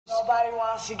Nobody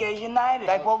wants to get united.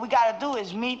 Like, what we gotta do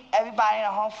is meet everybody in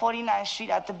 149th Street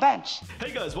at the bench.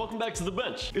 Hey guys, welcome back to the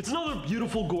bench. It's another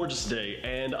beautiful, gorgeous day,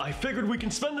 and I figured we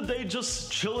can spend the day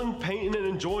just chilling, painting, and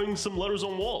enjoying some letters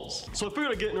on walls. So I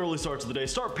figured I'd get an early start to the day,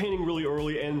 start painting really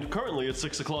early, and currently it's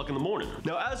 6 o'clock in the morning.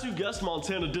 Now, as you guessed,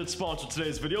 Montana did sponsor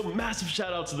today's video. Massive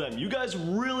shout out to them. You guys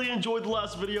really enjoyed the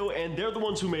last video, and they're the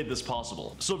ones who made this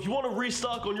possible. So if you want to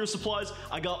restock on your supplies,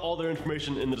 I got all their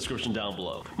information in the description down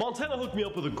below. Montana hooked me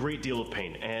up with a great deal of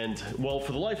paint, and, well,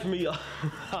 for the life of me,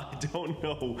 I don't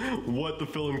know what the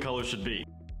fill-in color should be.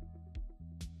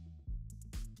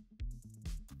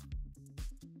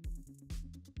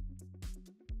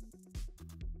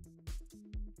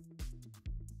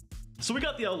 So we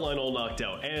got the outline all knocked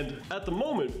out, and at the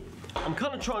moment, I'm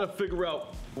kind of trying to figure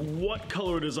out what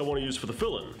color it is I want to use for the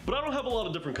fill-in. But I don't have a lot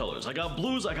of different colors. I got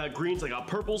blues, I got greens, I got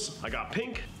purples, I got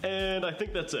pink, and I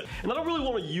think that's it. And I don't really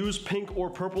want to use pink or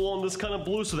purple on this kind of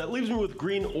blue, so that leaves me with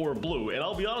green or blue. And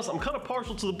I'll be honest, I'm kind of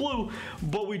partial to the blue,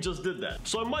 but we just did that.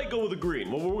 So I might go with the green.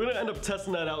 Well, we're going to end up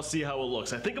testing that out, see how it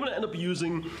looks. I think I'm going to end up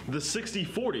using the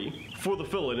 60-40 for the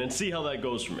fill-in and see how that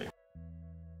goes for me.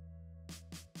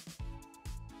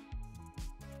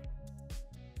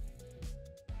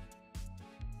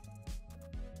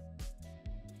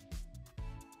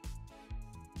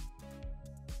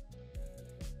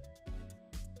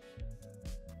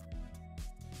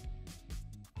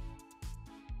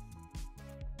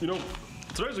 You know,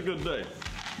 today's a good day.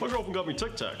 My girlfriend got me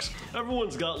Tic Tacs.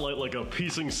 Everyone's got like a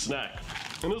piecing snack.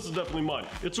 And this is definitely mine.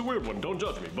 It's a weird one, don't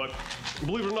judge me, but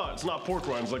believe it or not, it's not pork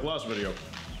rinds like last video.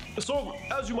 So,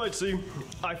 as you might see,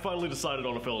 I finally decided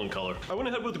on a fill-in color. I went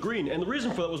ahead with the green, and the reason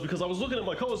for that was because I was looking at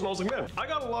my colors and I was like, man, I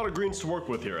got a lot of greens to work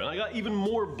with here, and I got even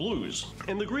more blues.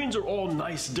 And the greens are all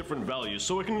nice, different values,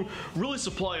 so it can really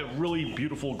supply a really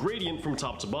beautiful gradient from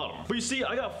top to bottom. But you see,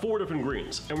 I got 4 different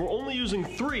greens, and we're only using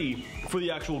 3 for the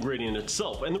actual gradient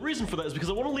itself. And the reason for that is because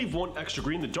I want to leave one extra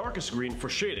green, the darkest green, for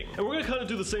shading. And we're gonna kind of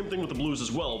do the same thing with the blues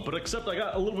as well, but except I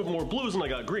got a little bit more blues than I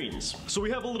got greens. So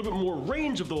we have a little bit more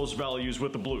range of those values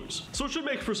with the blues. So it should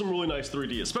make for some really nice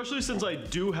 3D, especially since I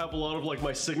do have a lot of like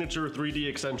my signature 3D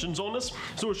extensions on this,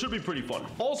 so it should be pretty fun.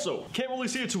 Also, can't really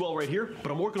see it too well right here,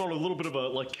 but I'm working on a little bit of a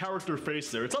like character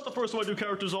face there. It's not the first time I do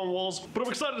characters on walls, but I'm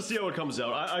excited to see how it comes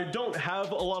out. I don't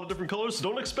have a lot of different colors, so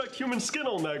don't expect human skin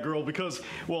on that girl because,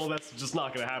 well, that's just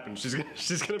not gonna happen. She's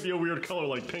gonna be a weird color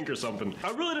like pink or something. I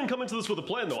really didn't come into this with a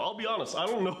plan though, I'll be honest. I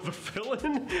don't know the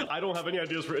fill-in. I don't have any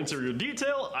ideas for interior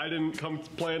detail. I didn't come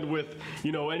planned with,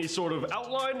 you know, any sort of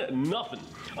outline, nothing.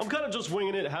 I'm kind of just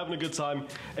winging it, having a good time,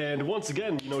 and once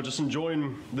again, you know, just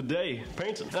enjoying the day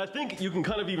painting. And I think you can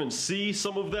kind of even see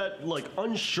some of that, like,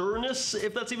 unsureness,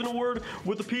 if that's even a word,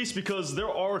 with the piece, because there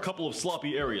are a couple of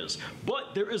sloppy areas.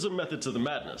 But there is a method to the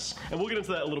madness, and we'll get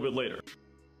into that a little bit later.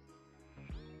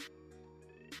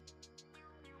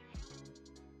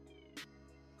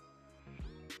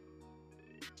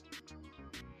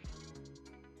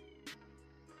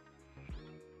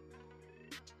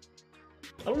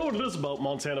 I don't know what it is about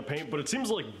Montana paint, but it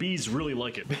seems like bees really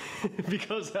like it.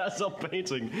 Because as I'm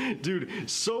painting, dude,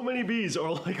 so many bees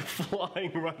are like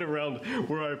flying right around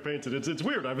where I've painted. It's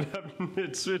weird,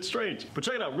 it's strange. But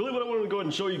check it out, really what I wanted to go ahead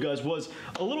and show you guys was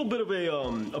a little bit of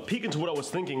a peek into what I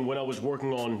was thinking when I was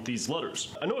working on these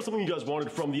letters. I know it's something you guys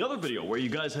wanted from the other video, where you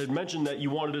guys had mentioned that you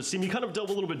wanted to see me kind of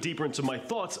delve a little bit deeper into my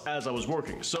thoughts as I was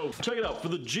working. So check it out, for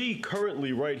the G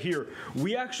currently right here,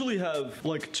 we actually have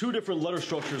like 2 different letter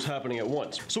structures happening at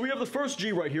once. So we have the first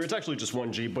G right here. It's actually just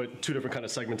one G, but 2 different kind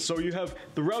of segments. So you have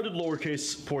the rounded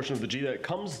lowercase portion of the G that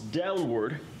comes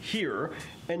downward here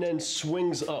and then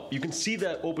swings up. You can see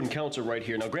that open counter right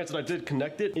here. Now granted, I did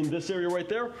connect it in this area right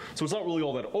there, so it's not really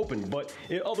all that open, but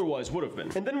it otherwise would have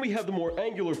been. And then we have the more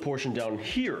angular portion down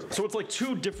here. So it's like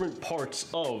 2 different parts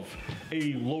of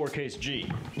a lowercase G.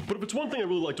 But if it's one thing I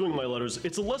really like doing in my letters,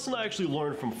 it's a lesson I actually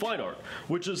learned from fine art,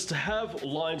 which is to have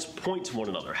lines point to one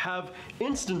another, have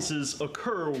instances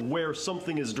occur where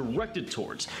something is directed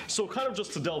towards. So kind of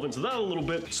just to delve into that a little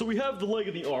bit, so we have the leg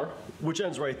of the R, which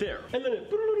ends right there. And then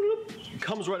it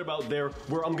comes right about there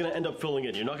where I'm gonna end up filling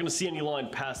in. You're not gonna see any line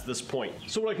past this point.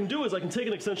 So what I can do is I can take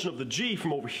an extension of the G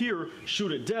from over here,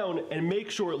 shoot it down, and make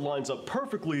sure it lines up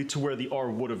perfectly to where the R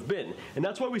would have been. And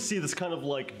that's why we see this kind of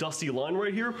like dusty line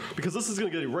right here, because this is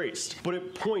gonna get erased, but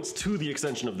it points to the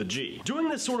extension of the G. Doing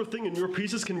this sort of thing in your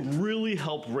pieces can really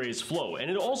help raise flow, and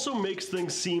it also makes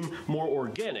things seem more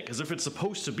organic, as if it's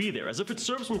supposed to be there, as if it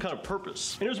serves some kind of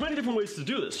purpose. And there's many different ways to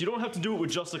do this. You don't have to do it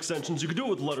with just extensions, you can do it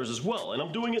with letters as well, and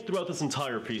I'm doing it throughout this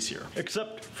entire piece here,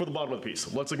 except for the bottom of the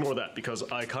piece. Let's ignore that because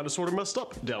I kind of sort of messed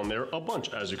up down there a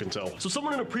bunch, as you can tell. So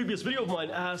someone in a previous video of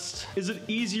mine asked, is it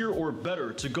easier or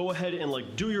better to go ahead and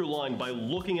like do your line by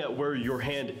looking at where your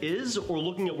hand is or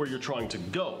looking at where you're trying to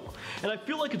go? And I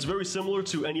feel like it's very similar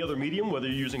to any other medium, whether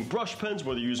you're using brush pens,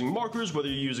 whether you're using markers, whether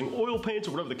you're using oil paints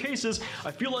or whatever the case is.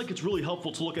 I feel like it's really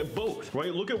helpful to look at both,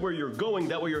 right? Look at where you're going,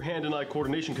 that way your hand and eye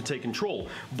coordination can take control.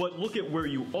 But look at where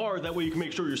you are, that way you can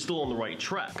make sure you're still on the right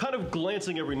track. Kind of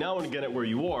glancing every now and again at where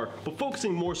you are, but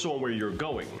focusing more so on where you're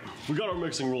going. We got our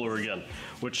mixing ruler again,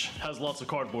 which has lots of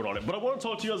cardboard on it. But I want to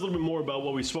talk to you guys a little bit more about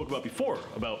what we spoke about before,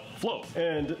 about flow.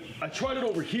 And I tried it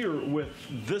over here with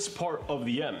this part of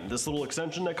the M, this little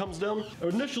extension that comes down.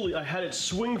 Initially, I had it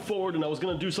swing forward and I was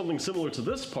going to do something similar to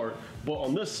this part, but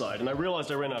on this side. And I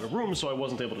realized I ran out of room, so I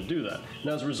wasn't able to do that.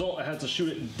 And as a result, I had to shoot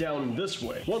it down this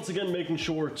way. Once again, making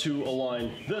sure to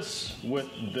align this with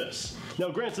this. Now,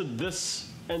 granted, this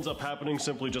ends up happening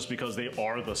simply just because they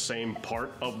are the same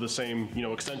part of the same,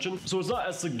 extension. So it's not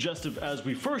as suggestive as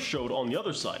we first showed on the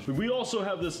other side. But we also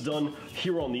have this done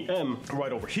here on the M,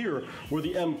 right over here, where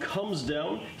the M comes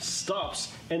down,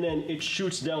 stops, and then it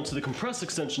shoots down to the compressed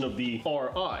extension of the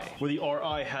RI, where the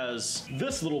RI has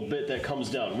this little bit that comes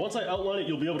down. Once I outline it,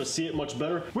 you'll be able to see it much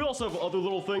better. We also have other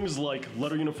little things like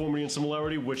letter uniformity and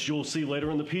similarity, which you'll see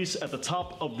later in the piece at the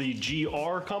top of the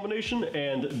GR combination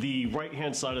and the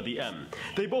right-hand side of the M.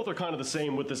 They both are kind of the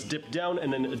same with this dip down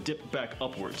and then a dip back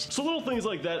upwards. So little things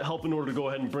like that help in order to go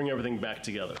ahead and bring everything back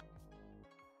together.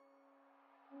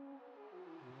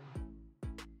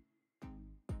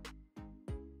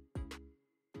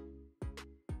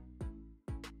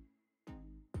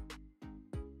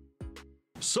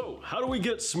 So, how do we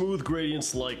get smooth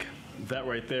gradients like that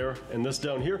right there and this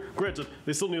down here? Granted,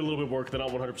 they still need a little bit of work, they're not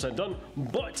 100% done,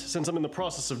 but since I'm in the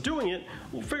process of doing it,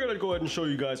 I figured I'd go ahead and show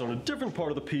you guys on a different part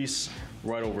of the piece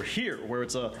right over here, where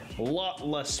it's a lot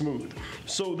less smooth.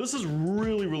 So this is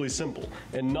really, really simple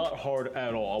and not hard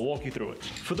at all. I'll walk you through it.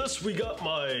 For this, we got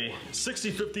my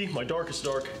 60-50, my darkest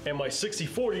dark, and my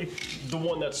 60-40, the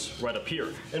one that's right up here.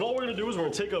 And all we're gonna do is we're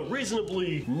gonna take a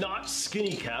reasonably not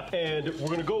skinny cap, and we're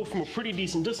gonna go from a pretty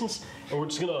decent distance, and we're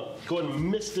just gonna go ahead and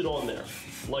mist it on there,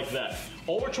 like that.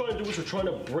 All we're trying to do is we're trying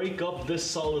to break up this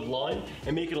solid line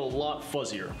and make it a lot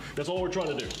fuzzier. That's all we're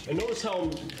trying to do. And notice how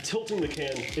I'm tilting the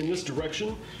can in this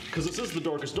direction, because this is the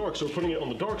darkest dark, so we're putting it on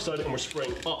the dark side and we're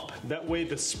spraying up. That way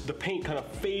the paint kind of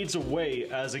fades away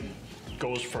as it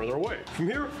goes further away. From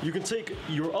here, you can take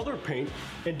your other paint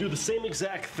and do the same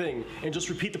exact thing and just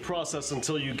repeat the process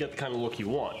until you get the kind of look you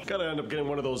want. Gotta end up getting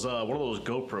one of those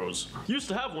GoPros. Used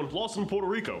to have one, lost in Puerto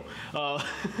Rico. I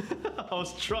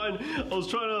was trying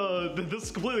to, this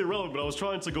is completely irrelevant, but I was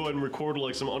trying to go ahead and record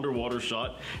like some underwater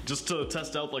shot just to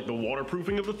test out like the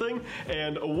waterproofing of the thing,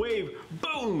 and a wave,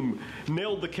 boom,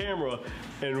 nailed the camera,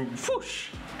 and whoosh,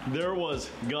 there it was,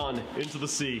 gone into the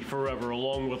sea forever,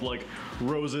 along with like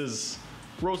Rose's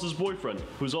boyfriend,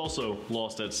 who's also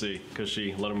lost at sea because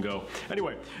she let him go.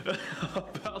 Anyway,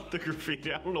 about the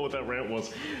graffiti, I don't know what that rant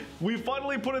was. We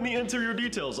finally put in the interior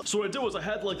details. So what I did was I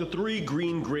had like the 3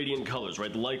 green gradient colors,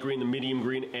 right? The light green, the medium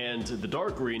green, and the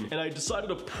dark green. And I decided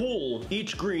to pull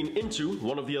each green into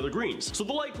one of the other greens. So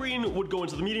the light green would go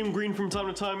into the medium green from time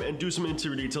to time and do some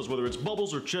interior details, whether it's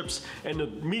bubbles or chips. And the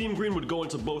medium green would go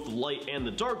into both light and the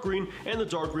dark green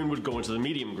would go into the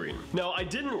medium green. Now, I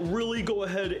didn't really go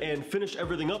ahead and finish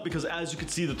everything up because, as you can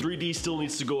see, the 3D still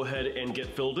needs to go ahead and get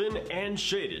filled in and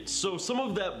shaded. So some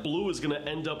of that blue is going to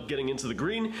end up getting into the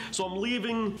green, so I'm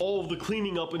leaving all of the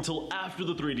cleaning up until after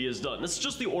the 3D is done. This is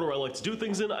just the order I like to do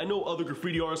things in. I know other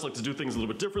graffiti artists like to do things a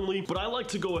little bit differently, but I like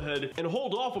to go ahead and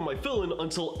hold off on my fill-in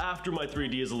until after my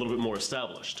 3D is a little bit more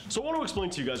established. So I want to explain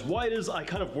to you guys why it is I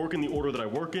kind of work in the order that I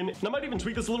work in, and I might even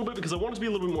tweak this a little bit because I want it to be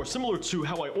a little bit more similar to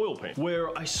how I oil paint,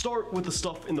 where I start with the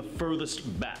stuff in the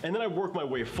furthest back, and then I work my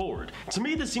way forward. To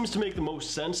me, this seems to make the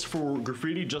most sense for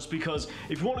graffiti, just because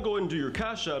if you want to go ahead and do your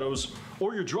cast shadows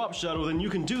or your drop shadow, then you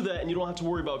can do that and you don't have to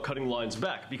worry about cutting lines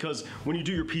back, because when you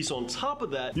do your piece on top of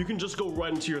that, you can just go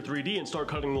right into your 3D and start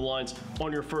cutting the lines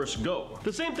on your first go.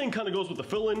 The same thing kind of goes with the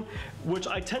fill-in, which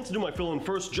I tend to do my fill-in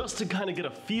first just to kind of get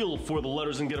a feel for the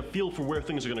letters and get a feel for where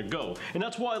things are going to go. And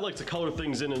that's why I like to color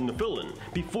things in the fill-in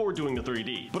before doing the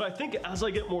 3D. But I think as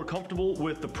I get more comfortable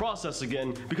with the process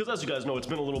again, because as you guys know, it's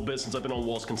been a little bit since I've been on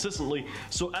walls consistently,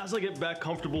 so as I get back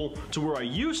comfortable to where I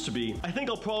used to be, I think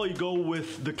I'll probably go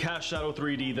with the cast shadow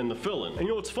 3D than the fill-in. And you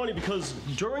know, it's funny because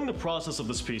during the process of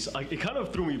this piece, it kind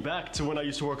of threw me back to when I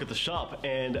used to work at the shop,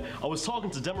 and I was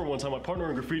talking to Demmer one time. My partner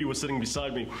in graffiti was sitting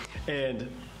beside me, and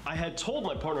I had told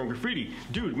my partner in Graffiti,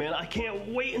 dude, man, I can't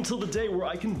wait until the day where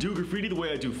I can do graffiti the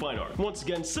way I do fine art. Once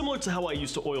again, similar to how I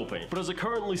used to oil paint. But as it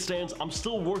currently stands, I'm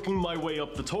still working my way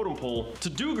up the totem pole to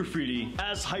do graffiti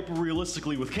as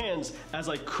hyper-realistically with cans as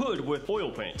I could with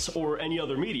oil paints or any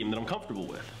other medium that I'm comfortable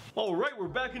with. Alright, we're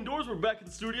back indoors, we're back at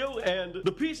the studio, and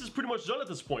the piece is pretty much done at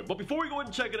this point. But before we go ahead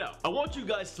and check it out, I want you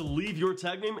guys to leave your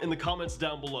tag name in the comments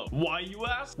down below. Why, you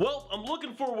ask? Well, I'm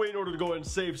looking for a way in order to go ahead and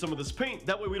save some of this paint,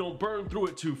 that way we don't burn through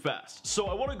it too fast. So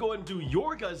I want to go ahead and do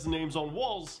your guys' names on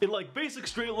walls in like basic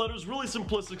straight letters, really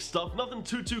simplistic stuff, nothing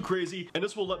too crazy, and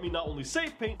this will let me not only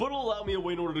save paint, but it'll allow me a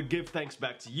way in order to give thanks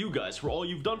back to you guys for all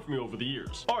you've done for me over the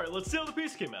years. Alright, let's see how the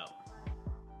piece came out.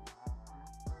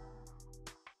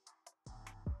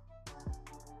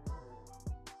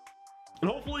 And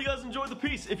hopefully you guys enjoyed the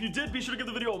piece. If you did, be sure to give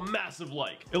the video a massive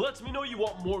like. It lets me know you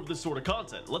want more of this sort of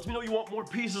content. It lets me know you want more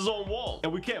pieces on wall.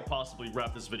 And we can't possibly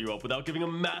wrap this video up without giving a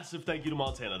massive thank you to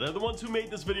Montana. They're the ones who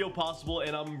made this video possible,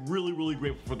 and I'm really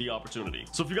grateful for the opportunity.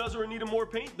 So if you guys are in need of more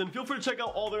paint, then feel free to check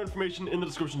out all their information in the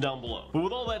description down below. But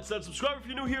with all that said, subscribe if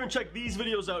you're new here and check these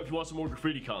videos out if you want some more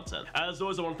graffiti content. As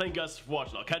always, I want to thank you guys for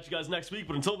watching. I'll catch you guys next week,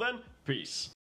 but until then, peace.